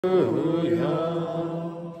Hallelujah.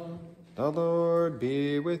 The Lord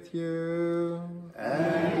be with you.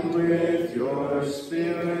 And with your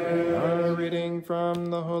spirit. A reading from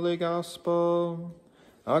the Holy Gospel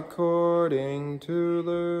according to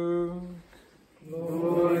Luke.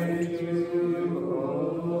 Glory to you,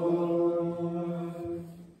 O Lord.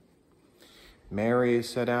 Mary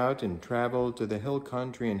set out and traveled to the hill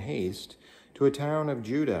country in haste to a town of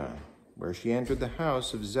Judah, where she entered the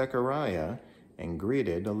house of Zechariah and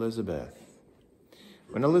greeted Elizabeth.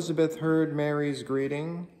 When Elizabeth heard Mary's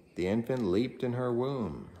greeting, the infant leaped in her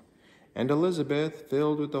womb, and Elizabeth,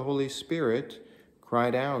 filled with the Holy Spirit,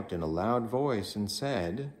 cried out in a loud voice and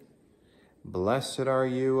said, "Blessed are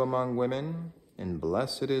you among women, and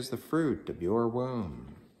blessed is the fruit of your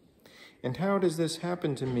womb. And how does this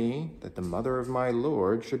happen to me, that the mother of my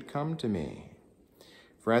Lord should come to me?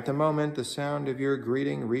 For at the moment the sound of your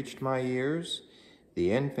greeting reached my ears,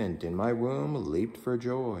 the infant in my womb leaped for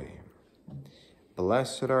joy.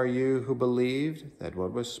 Blessed are you who believed that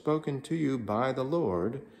what was spoken to you by the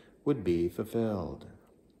Lord would be fulfilled."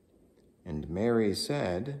 And Mary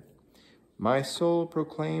said, "My soul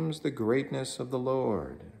proclaims the greatness of the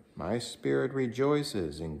Lord. My spirit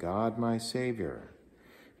rejoices in God my Savior,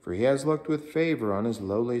 for he has looked with favor on his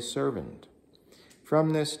lowly servant.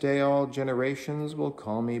 From this day all generations will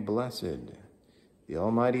call me blessed. The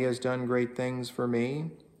Almighty has done great things for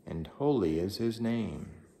me, and holy is his name.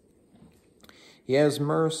 He has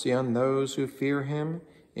mercy on those who fear him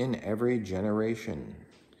in every generation.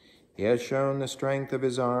 He has shown the strength of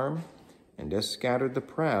his arm, and has scattered the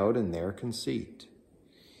proud in their conceit.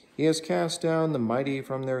 He has cast down the mighty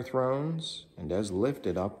from their thrones, and has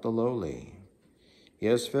lifted up the lowly. He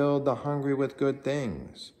has filled the hungry with good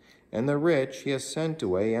things, and the rich he has sent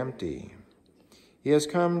away empty. He has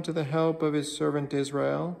come to the help of his servant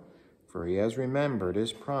Israel, for he has remembered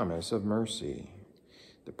his promise of mercy,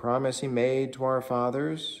 the promise he made to our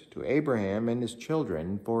fathers, to Abraham and his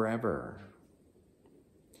children forever."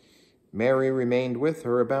 Mary remained with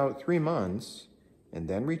her about 3 months, and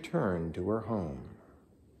then returned to her home.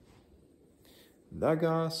 The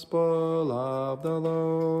Gospel of the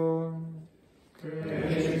Lord.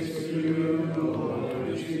 Praise to you,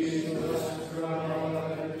 Lord Jesus Christ.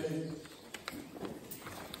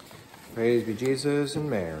 Praise be Jesus and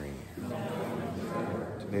Mary.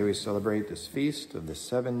 Today we celebrate this feast of the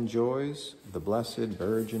 7 joys of the Blessed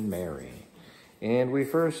Virgin Mary. And we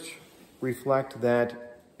first reflect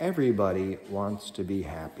that everybody wants to be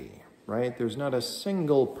happy, right? There's not a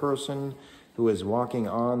single person who is walking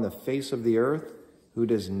on the face of the earth who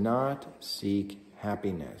does not seek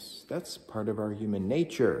happiness. That's part of our human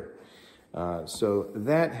nature. So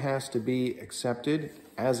that has to be accepted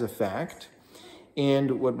as a fact.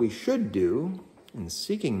 And what we should do in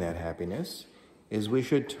seeking that happiness is we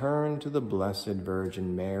should turn to the Blessed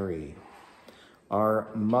Virgin Mary,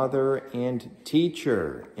 our mother and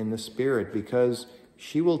teacher in the Spirit, because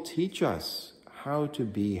she will teach us how to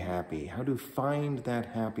be happy, how to find that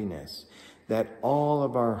happiness that all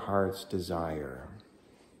of our hearts desire.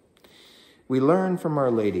 We learn from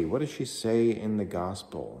Our Lady. What does she say in the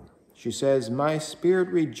Gospel? She says, "My spirit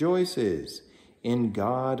rejoices in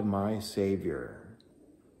God my Savior."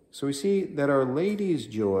 So we see that Our Lady's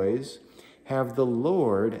joys have the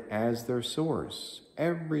Lord as their source.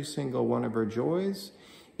 Every single one of her joys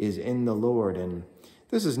is in the Lord. And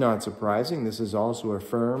this is not surprising. This is also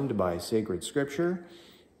affirmed by sacred scripture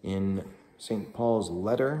in St. Paul's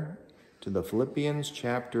letter to the Philippians,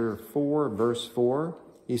 chapter 4, verse 4.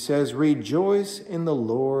 He says, "Rejoice in the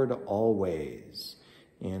Lord always."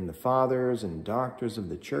 And the fathers and doctors of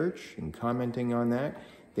the church, in commenting on that,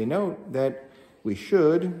 they note that we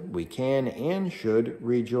can and should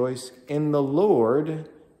rejoice in the Lord,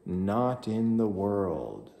 not in the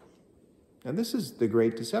world. Now this is the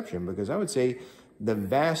great deception, because I would say the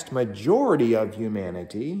vast majority of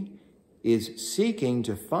humanity is seeking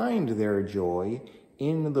to find their joy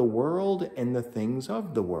in the world and the things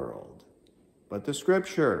of the world. But the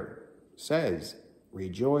scripture says,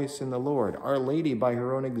 "Rejoice in the Lord." Our Lady, by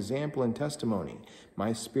her own example and testimony,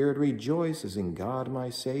 "My spirit rejoices in God my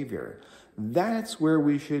Savior." That's where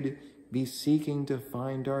we should be seeking to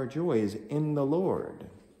find our joys, in the Lord.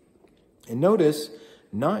 And notice,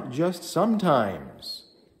 not just sometimes,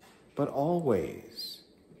 but always.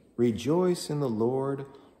 Rejoice in the Lord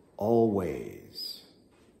always.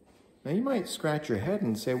 Now you might scratch your head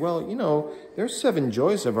and say, well, there's 7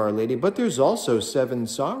 joys of Our Lady, but there's also 7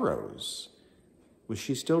 sorrows. Was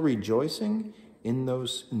she still rejoicing in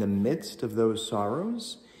the midst of those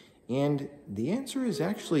sorrows? And the answer is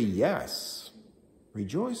actually yes.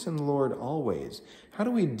 Rejoice in the Lord always. How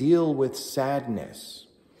do we deal with sadness?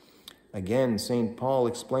 Again, St. Paul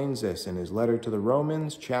explains this in his letter to the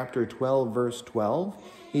Romans, chapter 12, verse 12.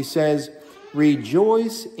 He says,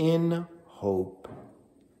 rejoice in hope.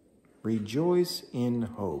 Rejoice in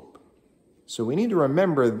hope. So we need to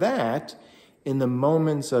remember that in the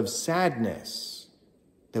moments of sadness,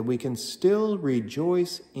 that we can still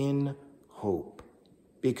rejoice in hope.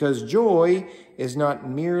 Because joy is not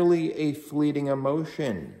merely a fleeting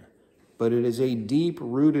emotion, but it is a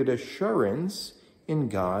deep-rooted assurance in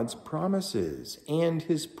God's promises and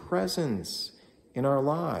his presence in our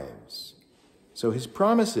lives. So his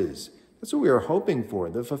promises, that's what we are hoping for,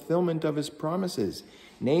 the fulfillment of his promises,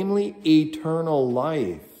 namely eternal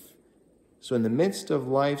life. So in the midst of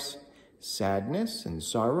life's sadness and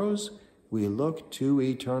sorrows, we look to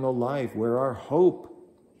eternal life where our hope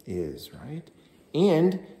is, right?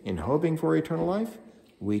 And in hoping for eternal life,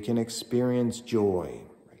 we can experience joy,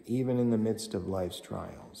 right? Even in the midst of life's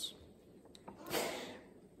trials.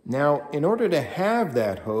 Now, in order to have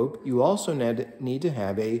that hope, you also need to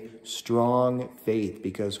have a strong faith,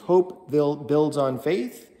 because hope builds on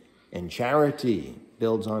faith, and charity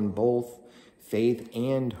builds on both faith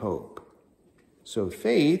and hope. So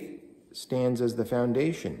faith stands as the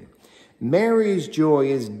foundation. Mary's joy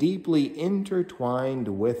is deeply intertwined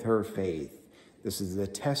with her faith. This is the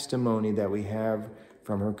testimony that we have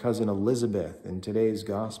from her cousin Elizabeth in today's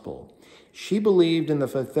gospel. She believed in the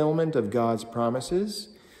fulfillment of God's promises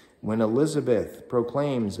when Elizabeth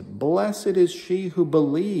proclaims, "Blessed is she who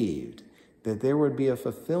believed that there would be a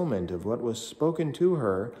fulfillment of what was spoken to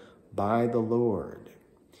her by the Lord."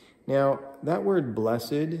 Now, that word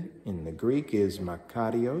blessed in the Greek is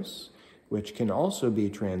makarios, which can also be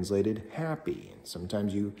translated happy. And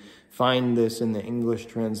sometimes you find this in the English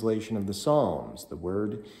translation of the Psalms. The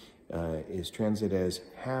word is translated as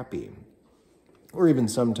happy, or even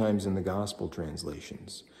sometimes in the gospel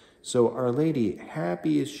translations. So Our Lady,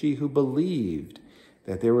 happy is she who believed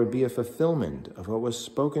that there would be a fulfillment of what was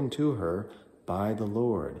spoken to her by the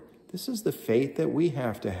Lord. This is the faith that we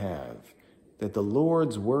have to have, that the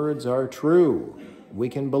Lord's words are true. We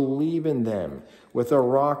can believe in them with a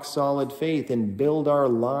rock-solid faith and build our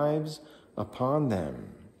lives upon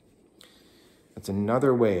them. That's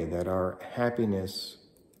another way that our happiness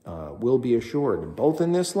will be assured, both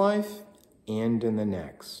in this life and in the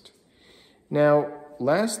next. Now,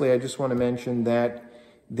 lastly, I just want to mention that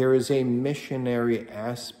there is a missionary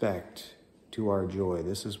aspect to our joy.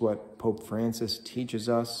 This is what Pope Francis teaches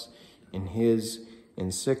us in his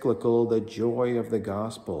encyclical, The Joy of the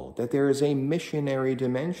Gospel, that there is a missionary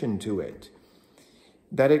dimension to it,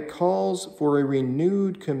 that it calls for a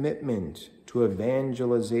renewed commitment to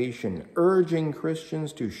evangelization, urging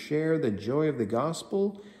Christians to share the joy of the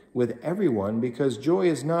gospel with everyone, because joy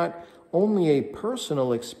is not only a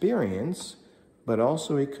personal experience, but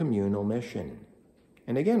also a communal mission.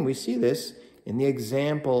 And again, we see this in the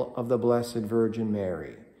example of the Blessed Virgin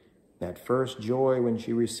Mary. That first joy when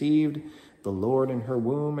she received the Lord in her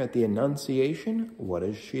womb at the Annunciation, what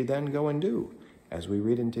does she then go and do? As we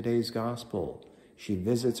read in today's gospel, she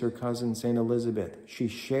visits her cousin, St. Elizabeth. She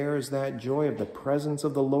shares that joy of the presence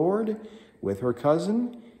of the Lord with her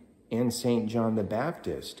cousin and St. John the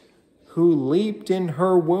Baptist, who leaped in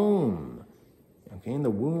her womb, in the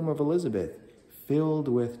womb of Elizabeth, filled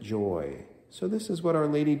with joy. So this is what Our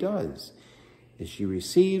Lady does. As she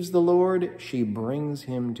receives the Lord, she brings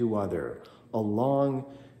him to other, along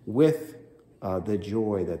with the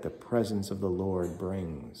joy that the presence of the Lord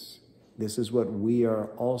brings. This is what we are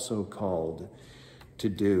also called to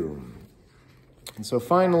do. And so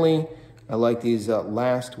finally, I like these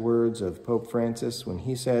last words of Pope Francis when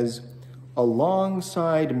he says,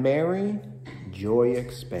 "Alongside Mary, joy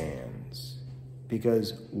expands,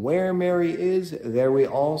 because where Mary is, there we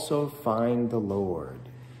also find the Lord."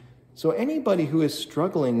 So anybody who is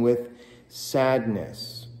struggling with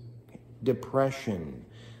sadness, depression,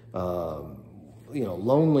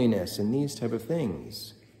 loneliness, and these type of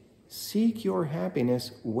things, seek your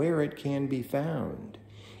happiness where it can be found,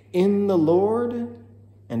 in the Lord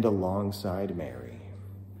and alongside Mary.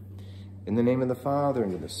 In the name of the Father,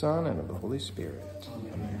 and of the Son, and of the Holy Spirit.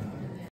 Amen.